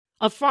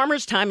A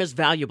farmer's time is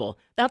valuable.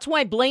 That's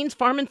why Blaine's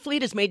Farm and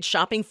Fleet has made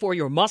shopping for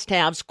your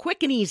must-haves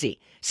quick and easy.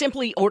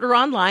 Simply order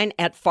online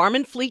at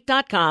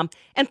farmandfleet.com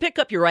and pick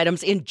up your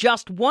items in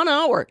just 1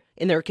 hour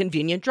in their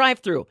convenient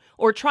drive-thru.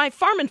 Or try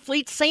Farm and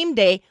Fleet's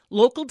same-day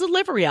local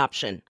delivery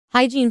option.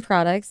 Hygiene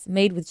products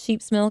made with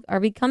sheep's milk are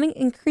becoming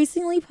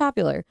increasingly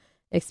popular,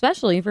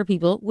 especially for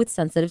people with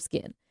sensitive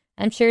skin.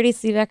 I'm Charity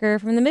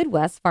Seebecker from the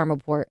Midwest Farm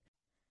Report.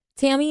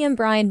 Tammy and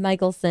Brian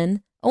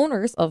Michelson,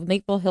 owners of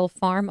Maple Hill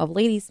Farm of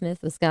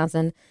Ladysmith,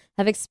 Wisconsin,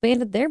 have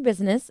expanded their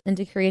business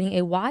into creating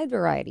a wide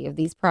variety of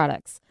these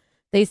products.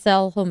 They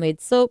sell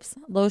homemade soaps,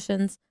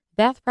 lotions,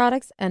 bath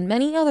products, and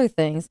many other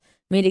things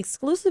made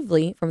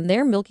exclusively from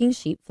their milking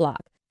sheep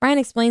flock. Brian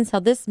explains how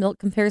this milk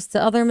compares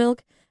to other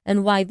milk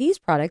and why these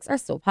products are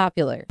so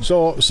popular.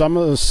 So some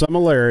of the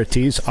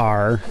similarities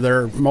are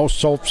most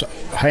soaps,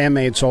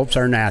 handmade soaps,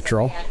 are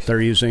natural. They're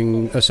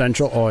using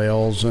essential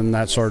oils and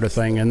that sort of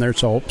thing in their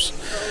soaps.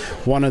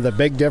 One of the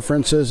big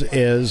differences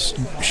is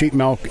sheep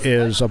milk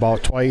is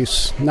about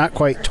twice, not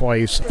quite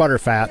twice, butter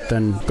fat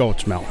than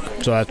goat's milk.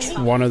 So that's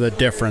one of the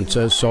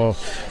differences. So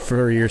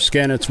for your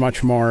skin, it's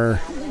much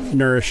more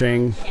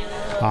nourishing.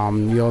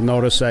 You'll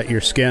notice that your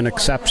skin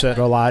accepts it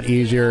a lot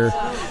easier,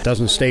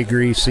 doesn't stay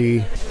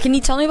greasy. Can you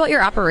tell me about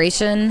your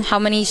operation? How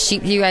many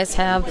sheep do you guys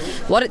have?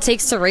 What it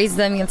takes to raise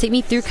them? You can take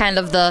me through kind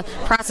of the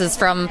process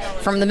from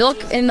the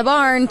milk in the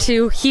barn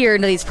to here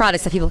to these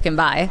products that people can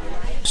buy.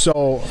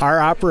 So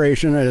our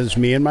operation is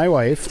me and my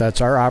wife.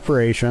 That's our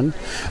operation.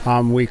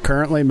 We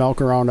currently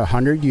milk around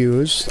 100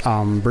 ewes.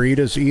 Breed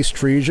is East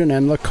Frisian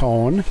and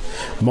Lacone.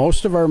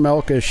 Most of our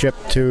milk is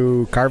shipped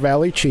to Car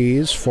Valley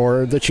Cheese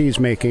for the cheese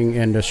making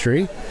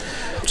industry.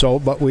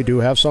 But we do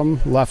have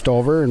some left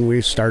over, and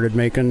we started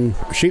making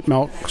sheep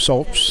milk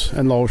soaps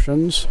and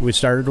lotions. We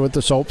started with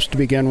the soaps to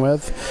begin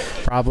with,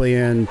 probably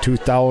in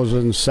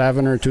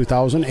 2007 or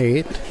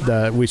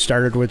 2008. We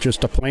started with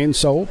just a plain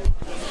soap.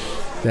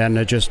 Then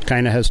it just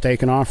kind of has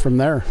taken off from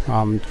there.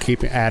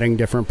 Keep adding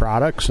different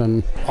products,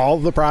 and all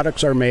of the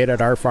products are made at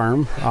our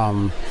farm.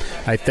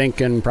 I think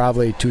in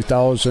probably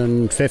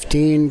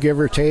 2015, give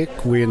or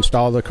take, we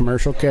installed a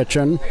commercial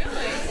kitchen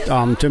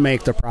to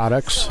make the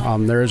products.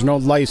 There is no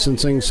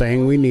licensing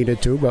saying we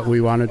needed to, but we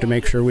wanted to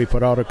make sure we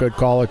put out a good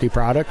quality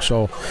product,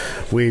 so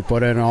we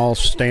put in all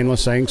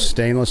stainless sinks,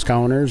 stainless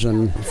counters,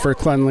 and for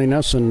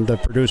cleanliness and to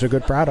produce a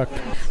good product.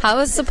 How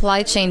has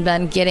supply chain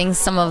been getting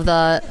some of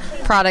the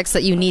products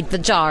that you need, the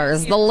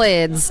jars, the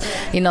lids,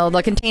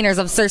 the containers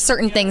of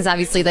certain things,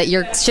 obviously, that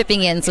you're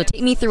shipping in? So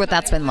take me through what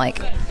that's been like.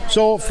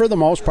 So for the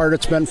most part,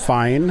 it's been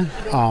fine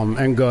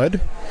and good.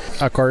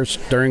 Of course,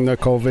 during the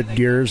COVID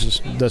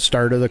years, the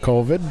start of the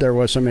COVID, there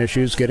was some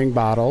issues getting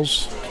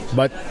bottles.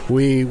 But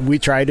we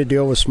try to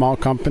deal with small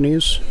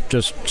companies,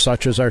 just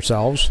such as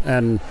ourselves,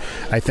 and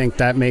I think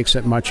that makes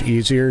it much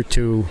easier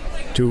to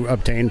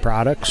obtain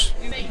products.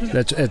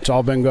 It's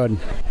all been good.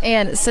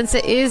 And since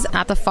it is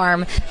at the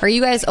farm, are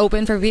you guys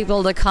open for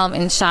people to come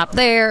and shop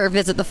there or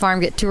visit the farm,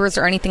 get tours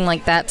or anything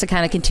like that to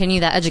kind of continue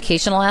that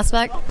educational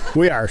aspect?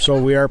 We are.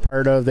 So we are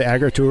part of the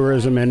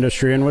agritourism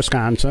industry in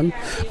Wisconsin.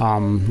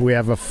 We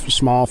have a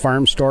small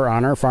farm store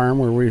on our farm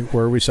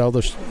where we sell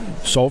the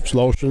soaps,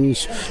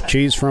 lotions,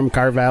 cheese from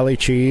Car Valley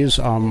Cheese,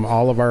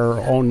 all of our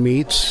own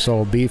meats,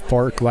 so beef,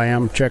 pork,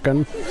 lamb,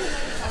 chicken.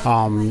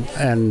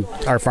 And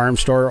our farm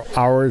store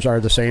hours are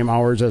the same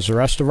hours as the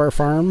rest of our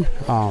farm.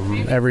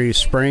 Every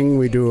spring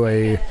we do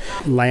a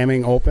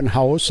lambing open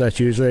house. That's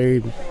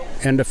usually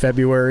end of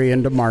February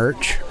into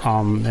March,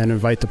 and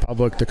invite the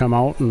public to come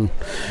out and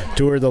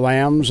tour the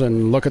lambs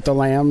and look at the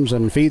lambs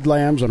and feed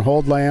lambs and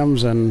hold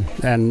lambs and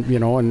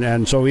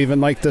so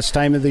even like this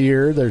time of the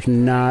year, there's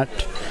not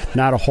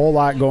a whole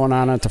lot going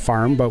on at the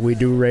farm, but we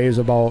do raise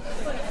about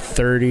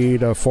 30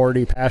 to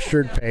 40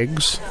 pastured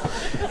pigs,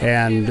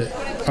 and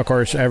of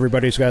course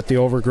everybody's got the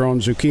overgrown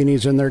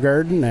zucchinis in their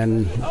garden,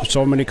 and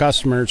so many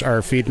customers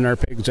are feeding our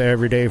pigs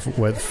every day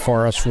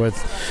for us with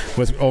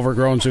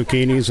overgrown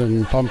zucchinis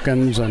and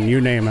pumpkins and you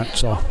name it.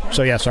 So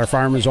yes, our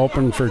farm is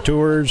open for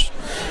tours.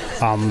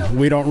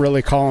 We don't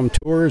really call them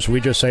tours,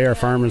 we just say our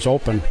farm is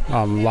open.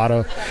 A lot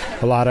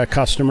of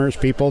customers,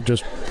 people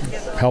just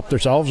help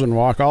themselves and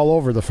walk all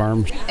over the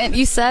farm. And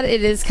you said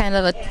it is kind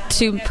of a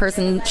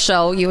two-person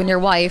show, you and your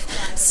wife.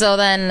 So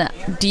then,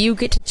 do you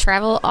get to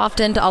travel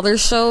often to other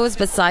shows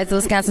besides the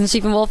Wisconsin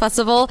Sheep and Wool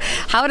Festival?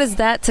 How does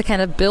that to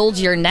kind of build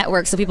your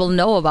network so people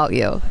know about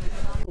you?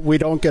 We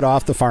don't get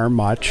off the farm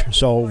much,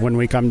 so when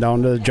we come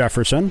down to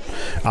Jefferson,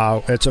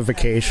 it's a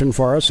vacation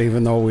for us,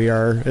 even though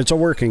it's a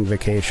working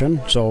vacation,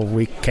 so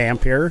we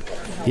camp here.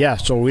 Yeah,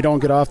 so we don't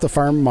get off the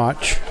farm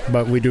much,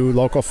 but we do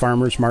local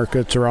farmers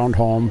markets around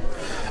home.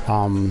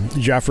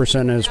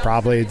 Jefferson is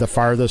probably the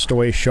farthest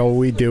away show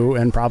we do,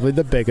 and probably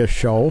the biggest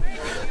show,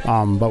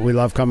 but we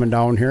love coming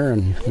down here,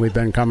 and we've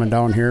been coming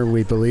down here,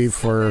 we believe,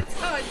 for,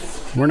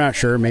 we're not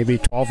sure, maybe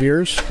 12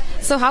 years.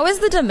 So how is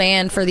the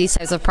demand for these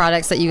types of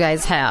products that you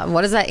guys have?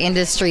 What is that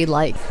industry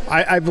like?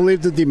 I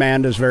believe the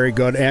demand is very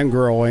good and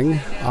growing,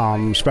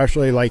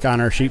 especially like on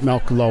our sheep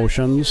milk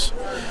lotions.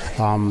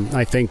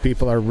 I think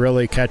people are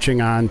really catching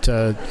on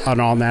to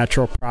an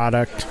all-natural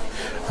product.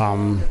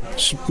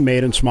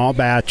 made in small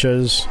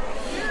batches,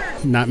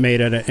 not made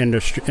at in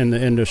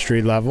the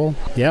industry level.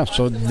 Yeah,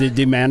 so the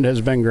demand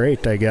has been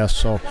great, I guess.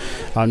 So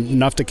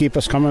enough to keep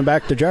us coming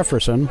back to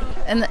Jefferson.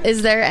 And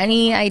is there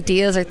any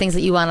ideas or things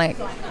that you want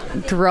to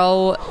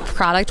grow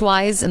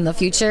product-wise in the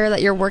future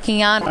that you're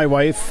working on? My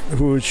wife,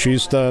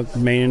 she's the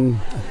main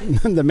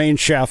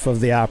chef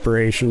of the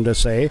operation, to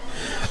say,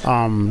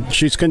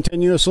 she's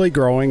continuously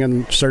growing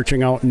and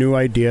searching out new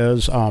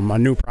ideas. A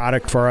new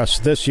product for us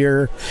this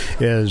year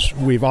is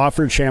we've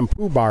offered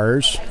shampoo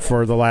bars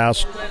for the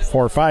last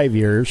 4 or 5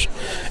 years,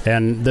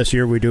 and this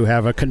year we do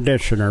have a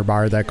conditioner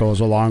bar that goes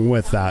along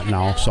with that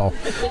now. So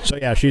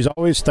yeah, she's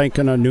always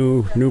thinking of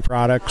new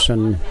products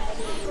and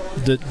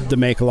to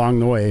make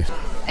along the way.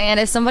 And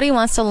if somebody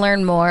wants to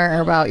learn more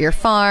about your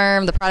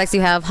farm, the products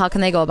you have, how can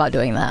they go about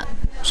doing that?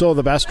 So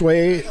the best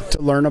way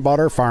to learn about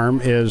our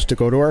farm is to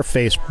go to our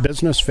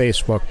business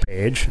Facebook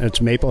page. It's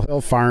Maple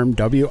Hill Farm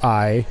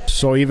WI.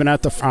 So even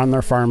on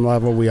their farm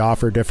level, we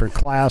offer different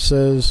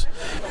classes.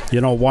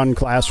 One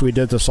class we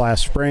did this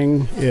last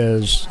spring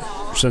is,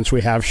 since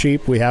we have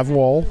sheep, we have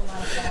wool,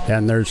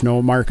 and there's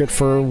no market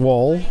for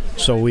wool.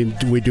 So we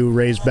do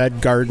raised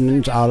bed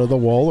gardens out of the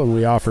wool, and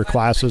we offer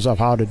classes of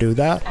how to do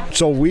that.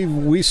 So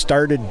we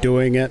started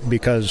doing it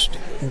because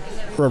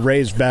a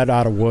raised bed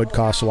out of wood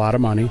costs a lot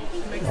of money.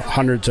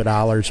 Hundreds of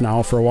dollars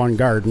now for one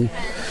garden.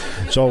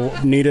 So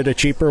needed a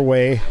cheaper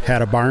way,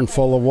 had a barn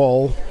full of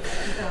wool,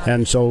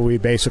 and so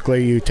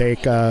you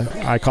take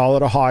I call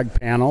it a hog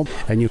panel,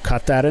 and you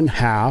cut that in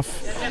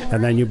half,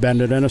 and then you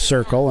bend it in a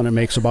circle, and it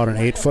makes about an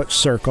 8-foot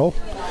circle.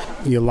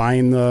 You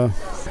line the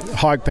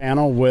hog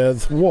panel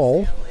with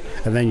wool,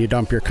 and then you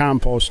dump your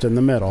compost in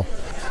the middle.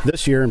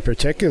 This year in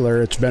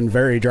particular, it's been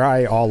very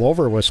dry all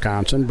over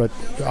Wisconsin, but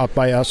up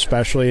by us,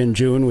 especially in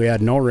June, we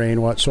had no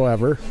rain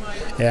whatsoever.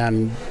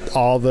 And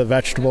all the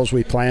vegetables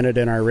we planted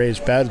in our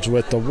raised beds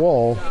with the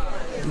wool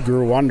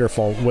grew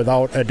wonderful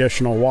without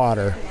additional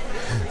water.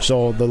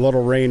 So the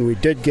little rain we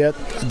did get,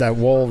 that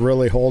wool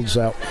really holds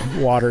that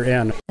water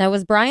in. That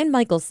was Brian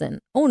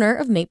Michelson, owner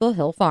of Maple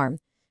Hill Farm.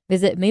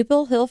 Visit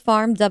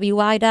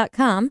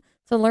maplehillfarmwi.com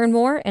to learn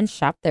more and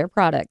shop their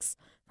products.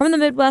 From the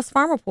Midwest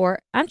Farm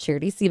Report, I'm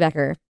Charity Seebecker.